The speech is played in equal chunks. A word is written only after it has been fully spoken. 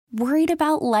Worried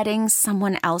about letting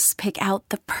someone else pick out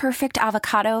the perfect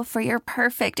avocado for your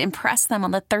perfect impress them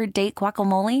on the third date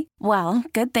guacamole? Well,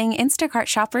 good thing Instacart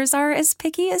shoppers are as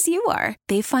picky as you are.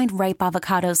 They find ripe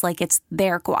avocados like it's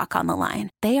their guac on the line.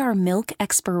 They are milk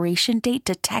expiration date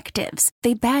detectives.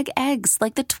 They bag eggs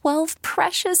like the 12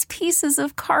 precious pieces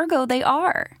of cargo they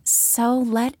are. So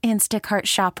let Instacart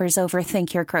shoppers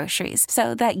overthink your groceries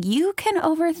so that you can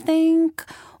overthink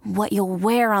what you'll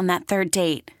wear on that third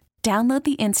date. Download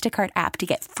the Instacart app to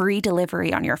get free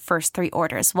delivery on your first 3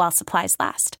 orders while supplies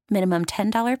last. Minimum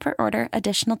 $10 per order.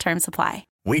 Additional terms apply.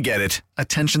 We get it.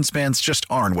 Attention spans just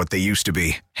aren't what they used to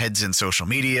be. Heads in social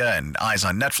media and eyes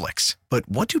on Netflix. But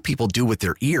what do people do with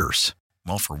their ears?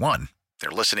 Well, for one, they're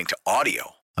listening to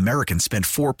audio. Americans spend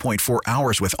 4.4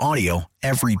 hours with audio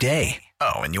every day.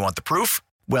 Oh, and you want the proof?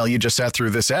 Well, you just sat through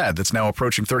this ad that's now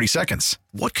approaching 30 seconds.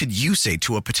 What could you say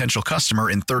to a potential customer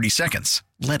in 30 seconds?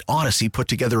 Let Odyssey put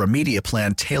together a media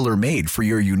plan tailor-made for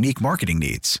your unique marketing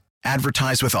needs.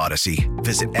 Advertise with Odyssey.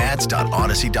 Visit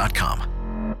ads.odyssey.com.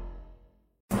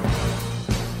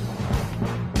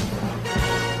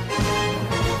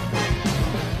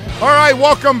 All right,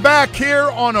 welcome back here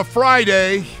on a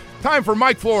Friday. Time for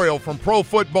Mike Florio from Pro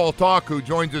Football Talk, who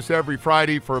joins us every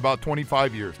Friday for about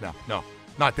 25 years now. No,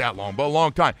 not that long, but a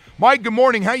long time. Mike, good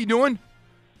morning. How you doing?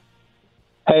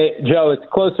 Hey, Joe, it's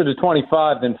closer to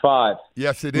 25 than 5.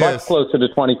 Yes, it Much is. closer to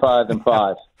 25 than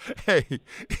 5. Hey,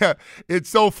 yeah, it's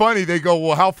so funny. They go,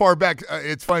 well, how far back?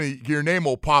 It's funny. Your name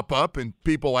will pop up, and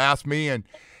people ask me, and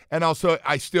also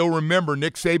I still remember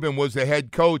Nick Saban was the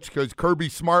head coach because Kirby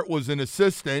Smart was an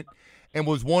assistant and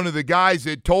was one of the guys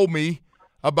that told me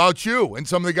about you and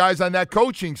some of the guys on that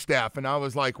coaching staff, and I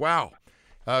was like, wow.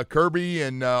 Kirby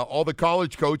and all the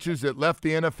college coaches that left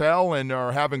the NFL and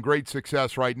are having great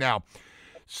success right now.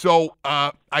 So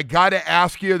I got to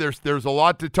ask you, there's a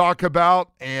lot to talk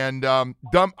about, and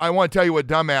I want to tell you what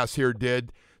Dumbass here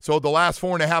did. So the last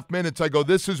 4.5 minutes, I go,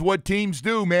 this is what teams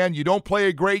do, man. You don't play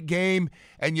a great game,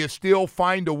 and you still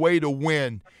find a way to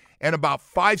win. And about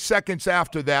 5 seconds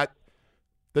after that,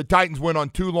 the Titans went on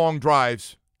 2 long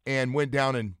drives and went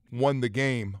down and won the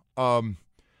game.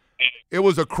 It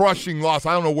was a crushing loss.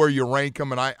 I don't know where you rank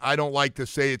them, and I don't like to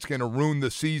say it's going to ruin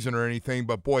the season or anything,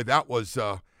 but, boy, that was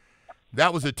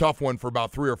a tough one for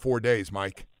about 3 or 4 days,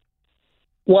 Mike.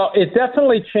 Well, it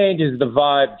definitely changes the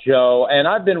vibe, Joe, and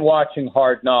I've been watching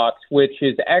Hard Knocks, which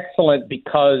is excellent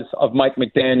because of Mike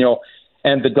McDaniel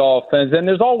and the Dolphins, and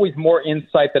there's always more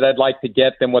insight that I'd like to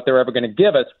get than what they're ever going to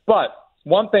give us. But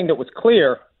one thing that was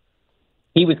clear,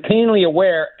 he was keenly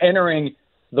aware entering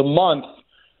the month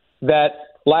that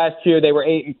last year they were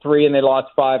 8-3 and they lost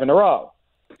 5 in a row.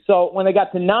 So when they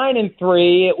got to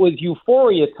 9-3, it was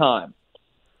euphoria time.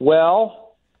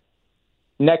 Well,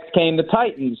 next came the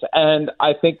Titans, and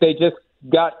I think they just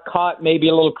got caught maybe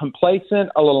a little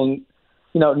complacent, a little,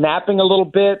 napping a little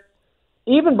bit.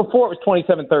 Even before it was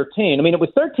 27-13. I mean, it was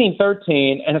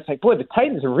 13-13, and it's like, boy, the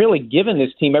Titans are really giving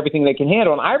this team everything they can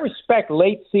handle. And I respect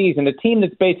late season, a team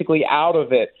that's basically out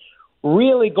of it,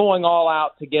 really going all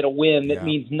out to get a win that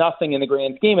means nothing in the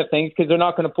grand scheme of things because they're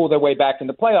not going to pull their way back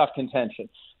into playoff contention.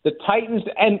 The Titans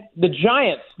and the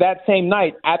Giants that same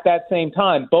night at that same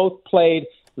time both played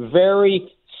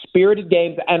very spirited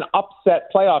games and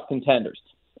upset playoff contenders.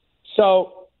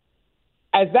 So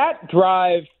as that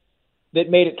drive that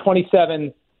made it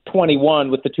 27-21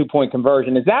 with the 2-point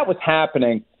conversion, as that was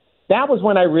happening, that was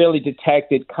when I really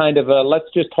detected kind of a let's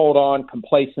just hold on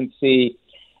complacency,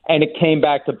 and it came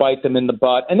back to bite them in the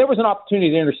butt. And there was an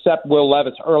opportunity to intercept Will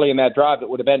Levis early in that drive that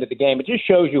would have ended the game. It just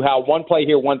shows you how one play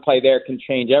here, one play there can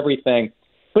change everything.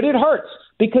 But it hurts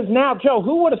because now, Joe,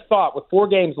 who would have thought with 4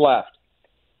 games left,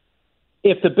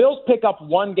 if the Bills pick up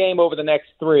 1 game over the next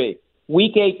 3,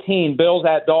 Week 18, Bills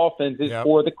at Dolphins is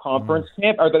for the conference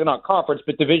or not conference,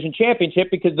 but division championship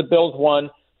because the Bills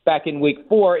won back in Week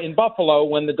 4 in Buffalo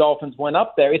when the Dolphins went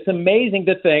up there. It's amazing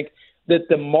to think that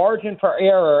the margin for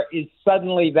error is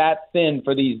suddenly that thin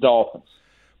for these Dolphins.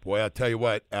 Boy, I'll tell you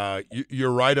what,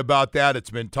 you're right about that. It's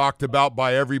been talked about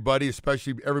by everybody,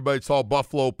 especially everybody that saw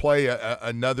Buffalo play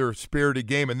another spirited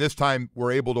game, and this time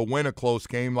we're able to win a close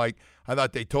game. Like, I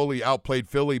thought they totally outplayed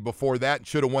Philly before that and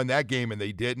should have won that game, and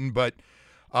they didn't. But,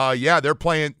 they're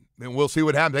playing, and we'll see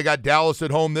what happens. They got Dallas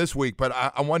at home this week, but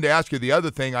I wanted to ask you the other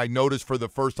thing I noticed for the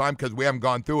first time because we haven't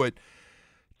gone through it.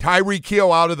 Tyreek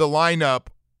Hill out of the lineup.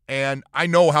 And I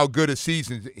know how good a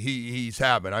season he's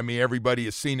having. I mean, everybody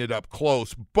has seen it up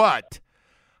close. But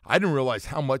I didn't realize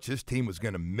how much this team was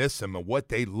going to miss him and what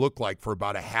they look like for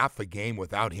about a half a game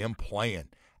without him playing.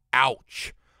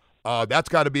 Ouch. That's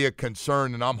got to be a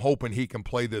concern, and I'm hoping he can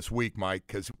play this week, Mike,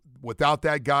 because without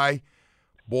that guy,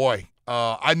 boy,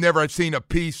 I've never seen a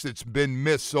piece that's been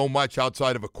missed so much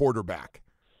outside of a quarterback.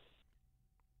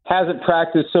 Hasn't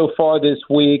practiced so far this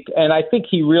week, and I think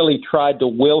he really tried to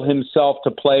will himself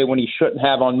to play when he shouldn't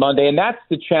have on Monday, and that's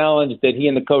the challenge that he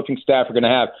and the coaching staff are going to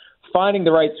have, finding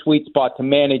the right sweet spot to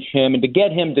manage him and to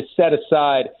get him to set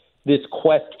aside this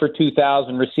quest for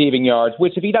 2,000 receiving yards,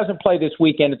 which if he doesn't play this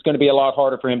weekend, it's going to be a lot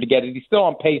harder for him to get it. He's still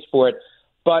on pace for it,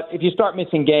 but if you start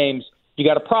missing games, you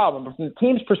got a problem. But from the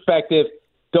team's perspective,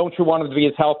 don't you want him to be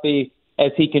as healthy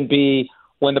as he can be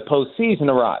when the postseason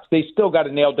arrives? They still got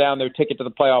to nail down their ticket to the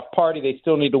playoff party. They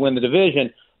still need to win the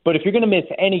division. But if you're going to miss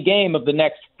any game of the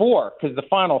next four, because the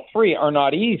final three are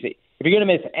not easy, if you're going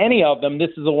to miss any of them, this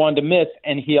is the one to miss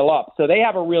and heal up. So they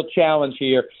have a real challenge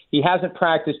here. He hasn't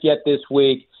practiced yet this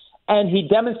week, and he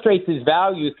demonstrates his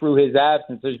value through his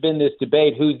absence. There's been this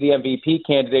debate, who's the MVP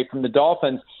candidate from the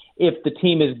Dolphins, if the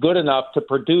team is good enough to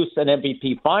produce an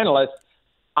MVP finalist.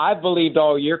 I've believed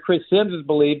all year, Chris Sims has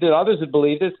believed it, others have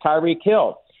believed it, it's Tyreek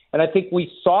Hill. And I think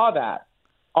we saw that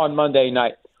on Monday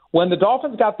night. When the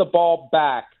Dolphins got the ball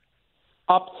back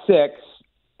up 6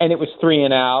 and it was 3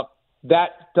 and out, that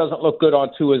doesn't look good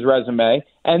on Tua's resume.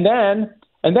 And then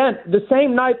the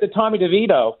same night that Tommy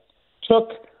DeVito took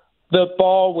the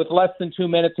ball with less than 2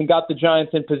 minutes and got the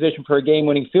Giants in position for a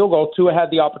game-winning field goal, Tua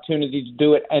had the opportunity to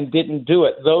do it and didn't do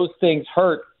it. Those things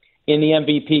hurt in the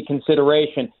MVP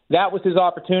consideration. That was his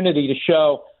opportunity to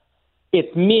show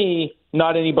it's me,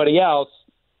 not anybody else.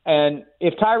 And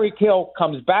if Tyreek Hill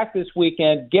comes back this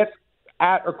weekend, gets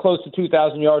at or close to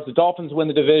 2,000 yards, the Dolphins win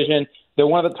the division, they're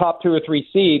one of the top 2 or 3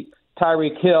 seeds,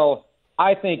 Tyreek Hill,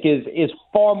 I think, is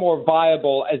far more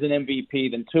viable as an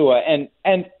MVP than Tua.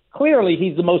 And clearly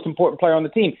he's the most important player on the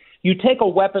team. You take a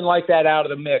weapon like that out of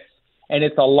the mix, and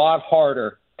it's a lot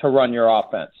harder to run your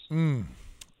offense.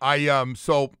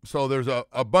 So there's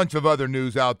a bunch of other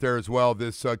news out there as well.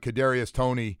 This Kadarius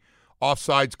Toney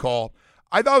offsides call,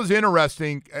 I thought it was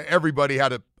interesting. Everybody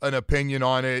had an opinion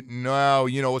on it. No,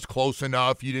 it's close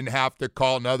enough. You didn't have to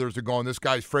call. And others are going, this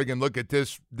guy's friggin', look at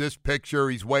this picture.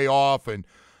 He's way off. And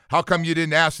how come you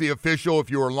didn't ask the official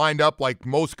if you were lined up like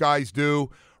most guys do?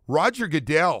 Roger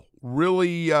Goodell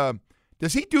really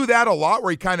does he do that a lot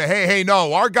where he kind of, hey,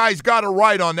 no, our guys got it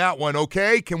right on that one,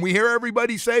 okay? Can we hear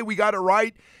everybody say we got it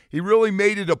right? He really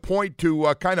made it a point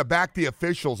to kind of back the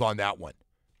officials on that one.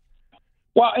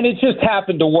 Well, and it just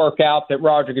happened to work out that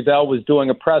Roger Goodell was doing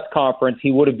a press conference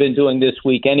he would have been doing this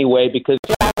week anyway, because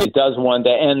he does one to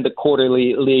end the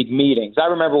quarterly league meetings. I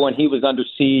remember when he was under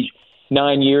siege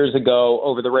 9 years ago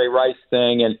over the Ray Rice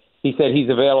thing, and he said he's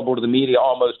available to the media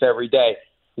almost every day.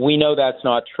 We know that's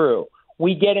not true.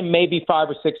 We get him maybe 5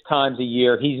 or 6 times a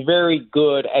year. He's very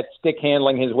good at stick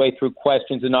handling his way through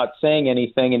questions and not saying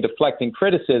anything and deflecting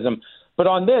criticism. But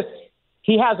on this,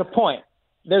 he has a point.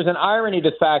 There's an irony to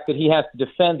the fact that he has to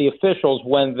defend the officials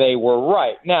when they were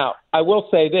right. Now, I will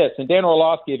say this, and Dan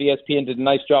Orlovsky of ESPN did a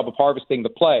nice job of harvesting the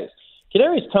plays.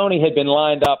 Kadarius Toney had been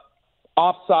lined up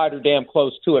offside or damn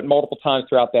close to it multiple times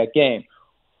throughout that game.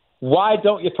 Why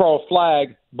don't you throw a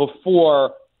flag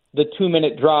before the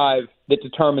 2-minute drive that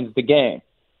determines the game?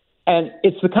 And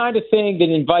it's the kind of thing that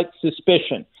invites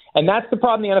suspicion. And that's the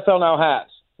problem the NFL now has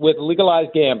with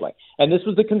legalized gambling. And this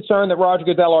was the concern that Roger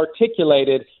Goodell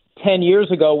articulated 10 years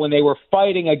ago when they were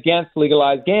fighting against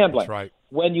legalized gambling. That's right.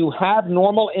 When you have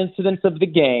normal incidents of the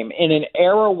game in an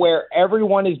era where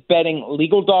everyone is betting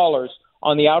legal dollars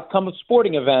on the outcome of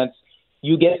sporting events,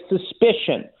 you get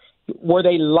suspicion. Were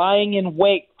they lying in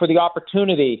wait for the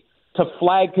opportunity to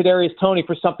flag Kadarius Toney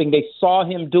for something they saw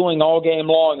him doing all game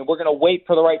long, and we're going to wait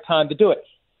for the right time to do it?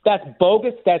 That's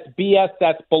bogus, that's BS,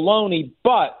 that's baloney,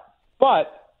 but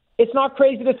it's not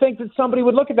crazy to think that somebody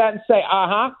would look at that and say,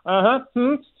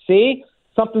 see,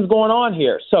 something's going on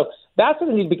here. So that's what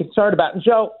we need to be concerned about. And,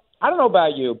 Joe, I don't know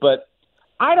about you, but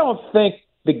I don't think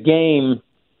the game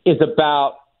is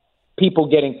about people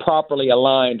getting properly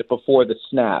aligned before the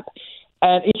snap.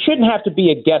 And it shouldn't have to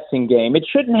be a guessing game. It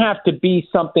shouldn't have to be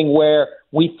something where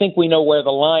we think we know where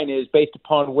the line is based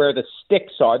upon where the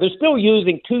sticks are. They're still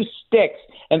using 2 sticks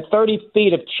and 30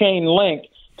 feet of chain link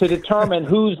to determine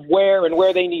who's where and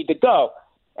where they need to go.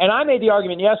 And I made the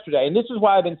argument yesterday, and this is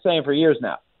why I've been saying for years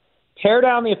now, tear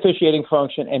down the officiating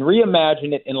function and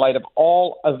reimagine it in light of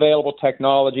all available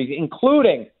technologies,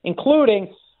 including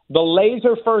the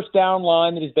laser first down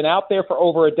line that has been out there for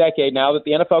over a decade now that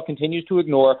the NFL continues to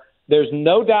ignore. There's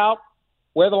no doubt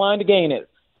where the line to gain is.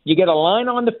 You get a line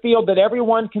on the field that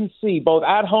everyone can see, both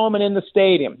at home and in the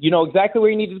stadium. You know exactly where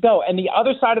you need to go. And the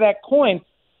other side of that coin,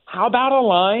 how about a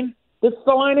line that's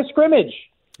the line of scrimmage?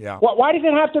 Yeah. Why does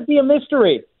it have to be a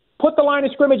mystery? Put the line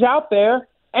of scrimmage out there,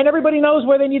 and everybody knows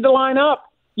where they need to line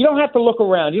up. You don't have to look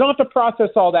around. You don't have to process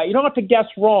all that. You don't have to guess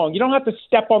wrong. You don't have to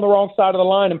step on the wrong side of the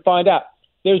line and find out.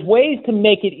 There's ways to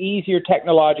make it easier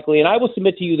technologically, and I will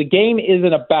submit to you the game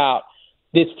isn't about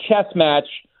this chess match.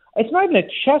 It's not even a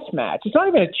chess match. It's not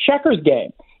even a checkers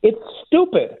game. It's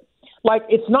stupid. Like,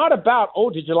 it's not about, oh,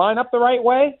 did you line up the right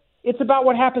way? It's about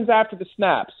what happens after the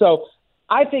snap. So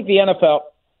I think the NFL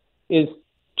is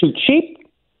too cheap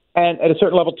and at a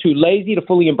certain level too lazy to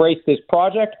fully embrace this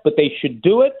project, but they should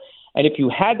do it. And if you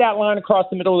had that line across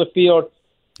the middle of the field,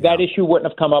 that issue wouldn't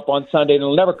have come up on Sunday, and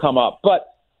it'll never come up. But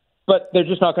they're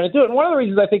just not going to do it. And one of the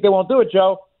reasons I think they won't do it,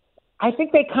 Joe, I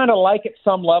think they kind of like at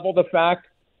some level the fact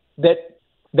that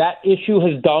issue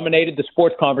has dominated the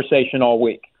sports conversation all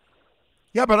week.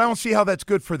 Yeah, but I don't see how that's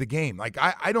good for the game. Like,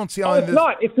 I don't see how it's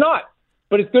not.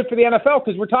 But it's good for the NFL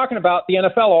because we're talking about the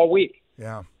NFL all week.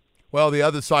 Yeah. Well, the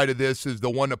other side of this is the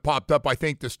one that popped up, I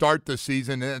think, to start the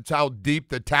season, and it's how deep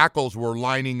the tackles were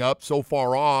lining up so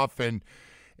far off, and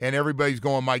everybody's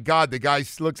going, my God, the guy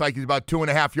looks like he's about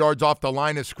 2.5 yards off the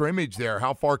line of scrimmage there.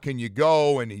 How far can you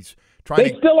go? And he's trying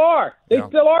They still are. They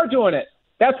still are doing it.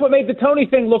 That's what made the Tony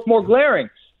thing look more glaring.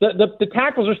 The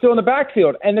tackles are still in the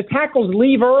backfield, and the tackles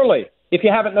leave early. If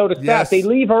you haven't noticed that, they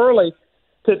leave early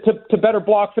to better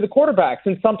block for the quarterbacks,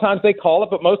 and sometimes they call it,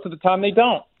 but most of the time they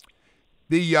don't.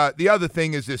 The other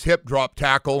thing is this hip drop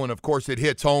tackle, and, of course, it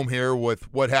hits home here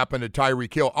with what happened to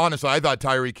Tyreek Hill. Honestly, I thought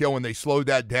Tyreek Hill, when they slowed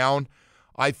that down,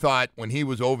 I thought when he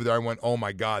was over there, I went, oh,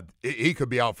 my God, he could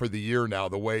be out for the year now,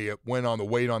 the way it went on the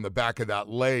weight on the back of that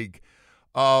leg.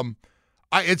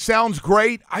 It sounds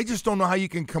great. I just don't know how you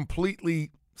can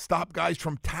completely stop guys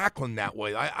from tackling that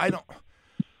way. I don't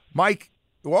 – Mike,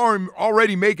 we're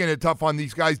already making it tough on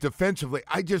these guys defensively.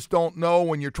 I just don't know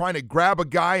when you're trying to grab a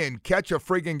guy and catch a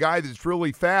friggin' guy that's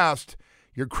really fast,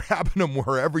 you're grabbing him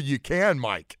wherever you can,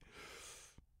 Mike.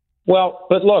 Well,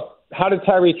 but look, how did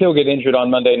Tyreek Hill get injured on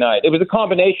Monday night? It was a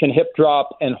combination hip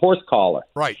drop and horse collar.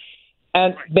 Right.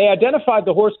 And they identified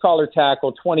the horse collar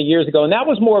tackle 20 years ago, and that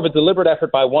was more of a deliberate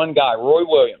effort by one guy, Roy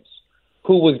Williams,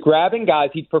 who was grabbing guys.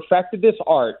 He perfected this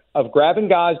art of grabbing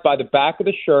guys by the back of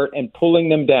the shirt and pulling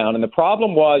them down. And the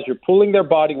problem was you're pulling their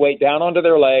body weight down onto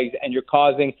their legs, and you're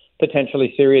causing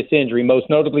potentially serious injury, most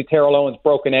notably Terrell Owens'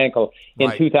 broken ankle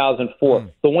in 2004,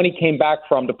 the one he came back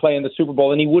from to play in the Super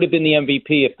Bowl, and he would have been the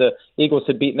MVP if the Eagles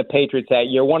had beaten the Patriots that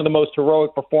year, one of the most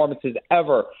heroic performances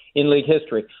ever in league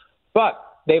history. But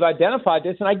they've identified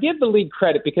this, and I give the league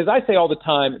credit because I say all the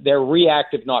time they're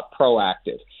reactive, not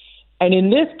proactive. And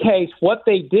in this case, what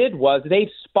they did was they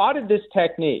spotted this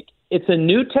technique. It's a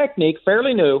new technique,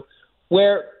 fairly new,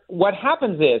 where what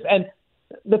happens is, and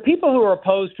the people who are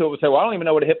opposed to it will say, well, I don't even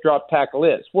know what a hip drop tackle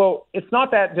is. Well, it's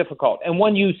not that difficult. And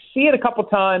when you see it a couple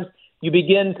times, you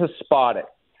begin to spot it.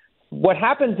 What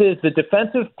happens is the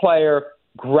defensive player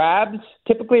grabs,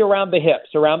 typically around the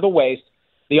hips, around the waist,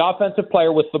 the offensive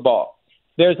player with the ball.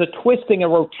 There's a twisting, a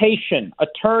rotation, a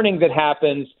turning that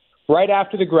happens right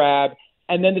after the grab,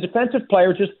 and then the defensive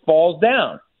player just falls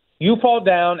down. You fall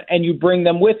down, and you bring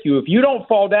them with you. If you don't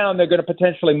fall down, they're going to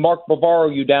potentially Mark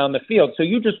Bavaro you down the field. So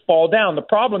you just fall down. The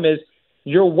problem is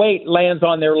your weight lands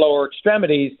on their lower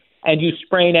extremities, and you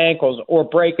sprain ankles or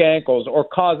break ankles or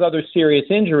cause other serious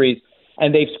injuries.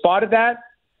 And they've spotted that,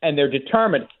 and they're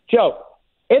determined. Joe,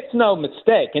 it's no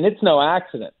mistake, and it's no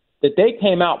accident that they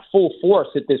came out full force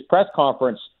at this press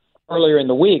conference earlier in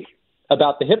the week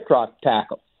about the hip drop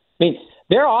tackle. I mean,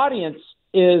 their audience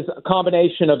is a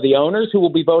combination of the owners who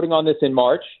will be voting on this in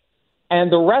March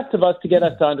and the rest of us to get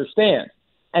us to understand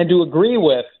and to agree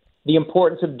with the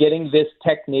importance of getting this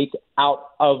technique out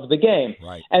of the game.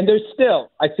 Right. And there's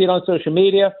still, I see it on social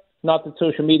media, not that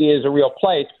social media is a real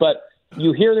place, but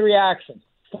you hear the reactions,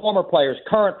 former players,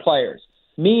 current players,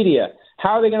 media. How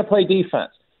are they going to play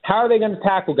defense? How are they going to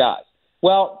tackle guys?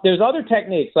 Well, there's other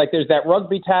techniques, like there's that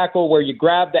rugby tackle where you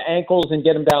grab the ankles and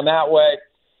get them down that way.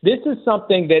 This is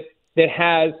something that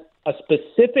has a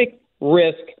specific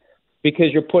risk because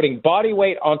you're putting body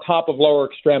weight on top of lower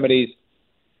extremities.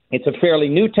 It's a fairly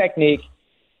new technique,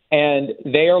 and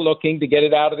they are looking to get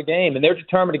it out of the game, and they're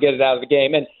determined to get it out of the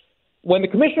game. And when the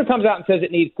commissioner comes out and says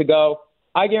it needs to go,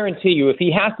 I guarantee you, if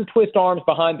he has to twist arms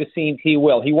behind the scenes, he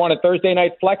will. He wanted Thursday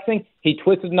night flexing. He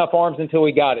twisted enough arms until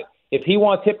he got it. If he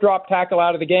wants hip drop tackle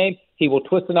out of the game, he will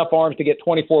twist enough arms to get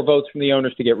 24 votes from the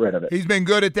owners to get rid of it. He's been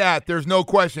good at that. There's no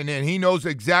question. And he knows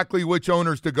exactly which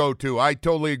owners to go to. I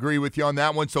totally agree with you on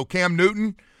that one. So Cam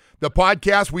Newton, the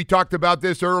podcast, we talked about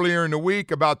this earlier in the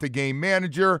week about the game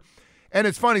manager. And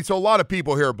it's funny. So a lot of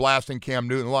people here are blasting Cam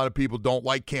Newton. A lot of people don't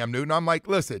like Cam Newton. I'm like,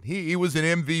 listen, he was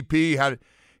an MVP,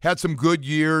 had some good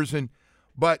years.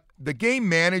 But the game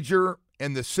manager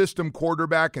and the system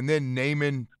quarterback, and then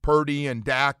naming Purdy and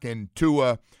Dak and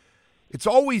Tua, it's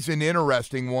always an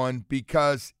interesting one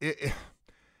because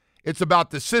it's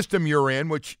about the system you're in,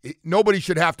 which nobody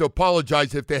should have to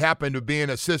apologize if they happen to be in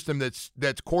a system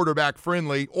that's quarterback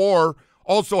friendly or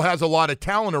also has a lot of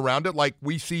talent around it like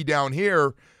we see down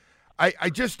here. I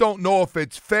just don't know if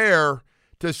it's fair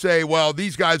to say, well,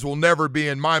 these guys will never be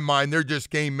in my mind. They're just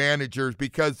game managers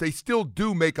because they still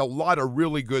do make a lot of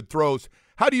really good throws.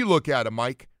 How do you look at it,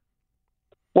 Mike?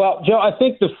 Well, Joe, I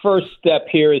think the first step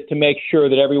here is to make sure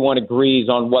that everyone agrees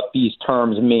on what these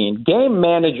terms mean. Game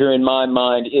manager, in my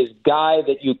mind, is guy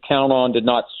that you count on to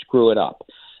not screw it up,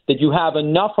 that you have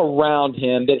enough around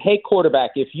him that, hey,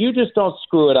 quarterback, if you just don't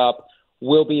screw it up,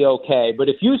 we'll be okay. But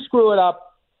if you screw it up,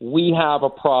 we have a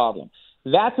problem.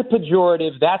 That's a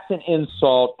pejorative. That's an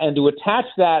insult. And to attach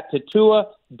that to Tua,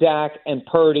 Dak, and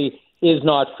Purdy is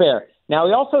not fair. Now,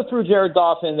 he also threw Jared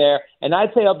Goff in there, and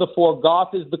I'd say of the four, Goff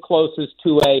is the closest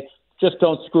to a just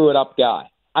don't screw it up guy.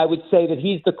 I would say that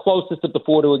he's the closest of the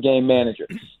four to a game manager.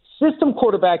 System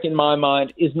quarterback, in my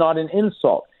mind, is not an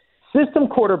insult. System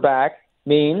quarterback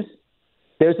means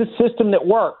there's a system that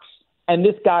works, and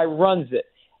this guy runs it.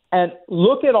 And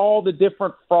look at all the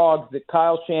different frogs that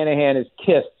Kyle Shanahan has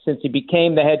kissed since he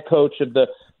became the head coach of the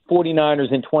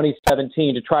 49ers in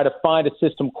 2017 to try to find a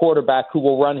system quarterback who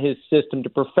will run his system to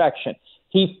perfection.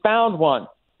 He found one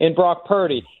in Brock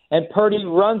Purdy, and Purdy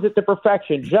runs it to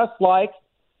perfection, just like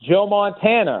Joe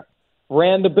Montana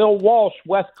ran the Bill Walsh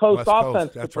West Coast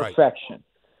offense to perfection. Right.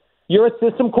 You're a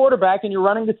system quarterback, and you're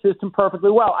running the system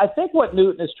perfectly well. I think what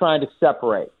Newton is trying to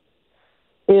separate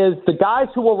is the guys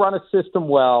who will run a system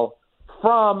well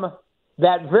from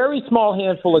that very small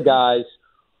handful of guys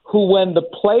who, when the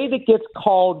play that gets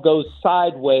called goes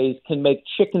sideways, can make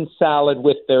chicken salad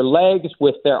with their legs,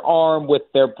 with their arm, with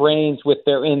their brains, with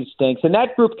their instincts. And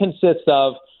that group consists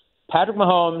of Patrick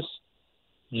Mahomes,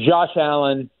 Josh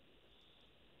Allen,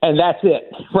 and that's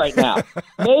it right now.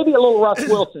 Maybe a little Russ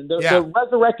Wilson. The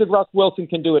resurrected Russ Wilson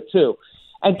can do it too.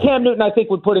 And Cam Newton, I think,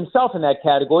 would put himself in that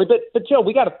category. But Joe,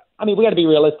 we got to be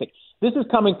realistic. This is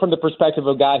coming from the perspective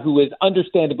of a guy who is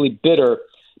understandably bitter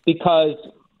because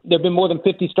there have been more than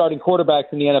 50 starting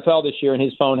quarterbacks in the NFL this year, and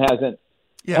his phone hasn't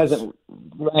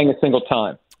rang a single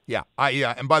time. Yeah,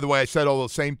 and by the way, I said all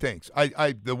those same things.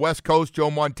 The West Coast, Joe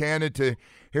Montana, to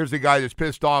here's the guy that's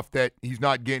pissed off that he's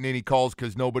not getting any calls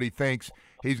because nobody thinks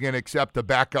he's going to accept the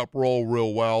backup role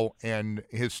real well and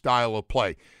his style of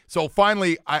play. So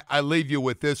finally, I leave you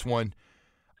with this one.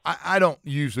 I don't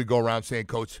usually go around saying,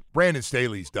 Coach, Brandon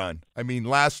Staley's done. I mean,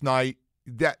 last night,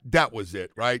 that was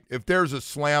it, right? If there's a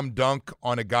slam dunk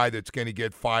on a guy that's going to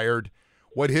get fired,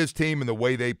 what his team and the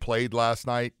way they played last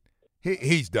night,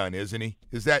 he's done, isn't he?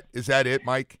 Is that it,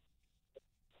 Mike?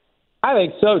 I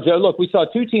think so, Joe. Look, we saw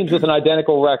two teams with an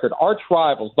identical record, arch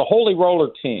rivals, the Holy Roller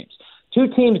teams, two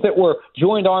teams that were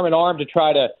joined arm in arm to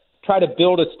try to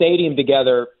build a stadium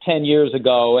together 10 years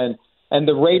ago, and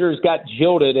the Raiders got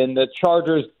jilted, and the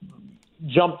Chargers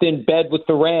jumped in bed with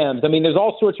the Rams. I mean, there's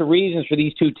all sorts of reasons for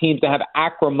these two teams to have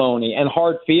acrimony and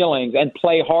hard feelings and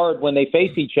play hard when they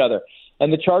face each other.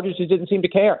 And the Chargers just didn't seem to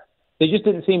care. They just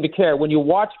didn't seem to care. When you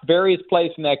watch various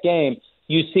plays from that game,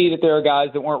 you see that there are guys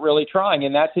that weren't really trying,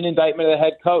 and that's an indictment of the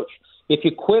head coach. If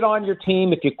you quit on your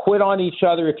team, if you quit on each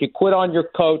other, if you quit on your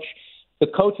coach, the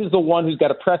coach is the one who's got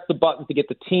to press the button to get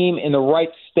the team in the right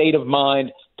state of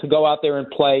mind to go out there and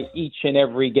play each and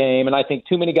every game. And I think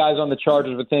too many guys on the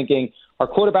Chargers were thinking, our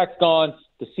quarterback's gone,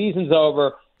 the season's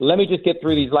over, let me just get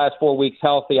through these last 4 weeks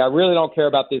healthy. I really don't care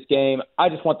about this game. I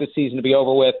just want this season to be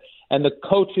over with. And the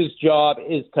coach's job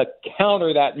is to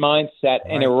counter that mindset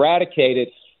and eradicate it.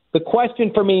 The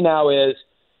question for me now is,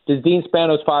 does Dean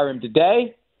Spanos fire him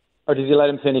today, or does he let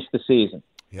him finish the season?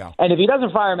 Yeah. And if he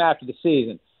doesn't fire him after the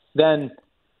season, then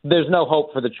there's no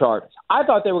hope for the Chargers. I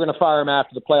thought they were going to fire him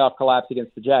after the playoff collapse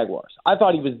against the Jaguars. I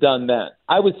thought he was done then.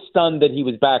 I was stunned that he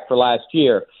was back for last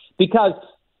year because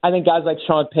I think guys like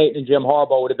Sean Payton and Jim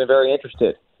Harbaugh would have been very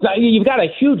interested. Now, you've got a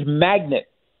huge magnet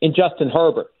in Justin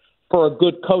Herbert for a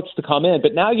good coach to come in,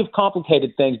 but now you've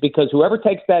complicated things because whoever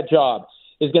takes that job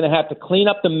is going to have to clean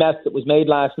up the mess that was made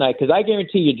last night, because I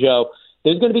guarantee you, Joe,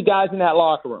 there's going to be guys in that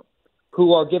locker room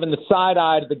who are giving the side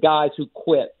eye to the guys who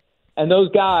quit. And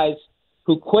those guys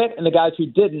who quit and the guys who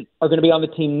didn't are going to be on the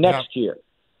team next year.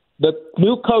 The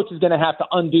new coach is going to have to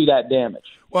undo that damage.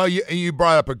 Well, you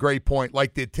brought up a great point,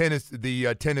 like the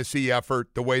Tennessee effort,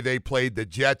 the way they played the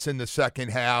Jets in the second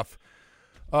half.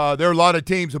 There are a lot of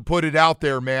teams that put it out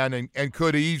there, man, and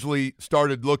could have easily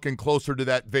started looking closer to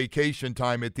that vacation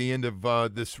time at the end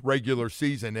of this regular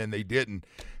season, and they didn't.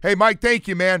 Hey, Mike, thank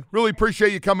you, man. Really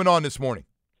appreciate you coming on this morning.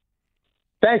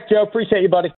 Thanks, Joe. Appreciate you,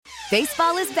 buddy.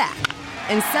 Baseball is back,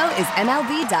 and so is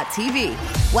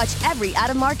MLB.tv. Watch every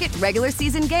out-of-market regular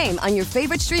season game on your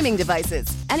favorite streaming devices,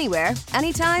 anywhere,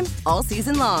 anytime, all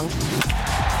season long.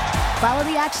 Follow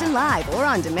the action live or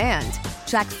on demand.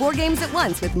 Track 4 games at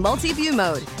once with multi-view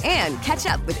mode and catch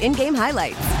up with in-game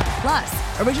highlights.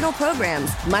 Plus, original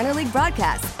programs, minor league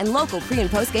broadcasts, and local pre- and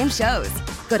post-game shows.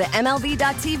 Go to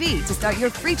MLB.tv to start your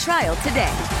free trial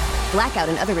today. Blackout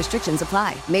and other restrictions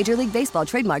apply. Major League Baseball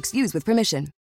trademarks used with permission.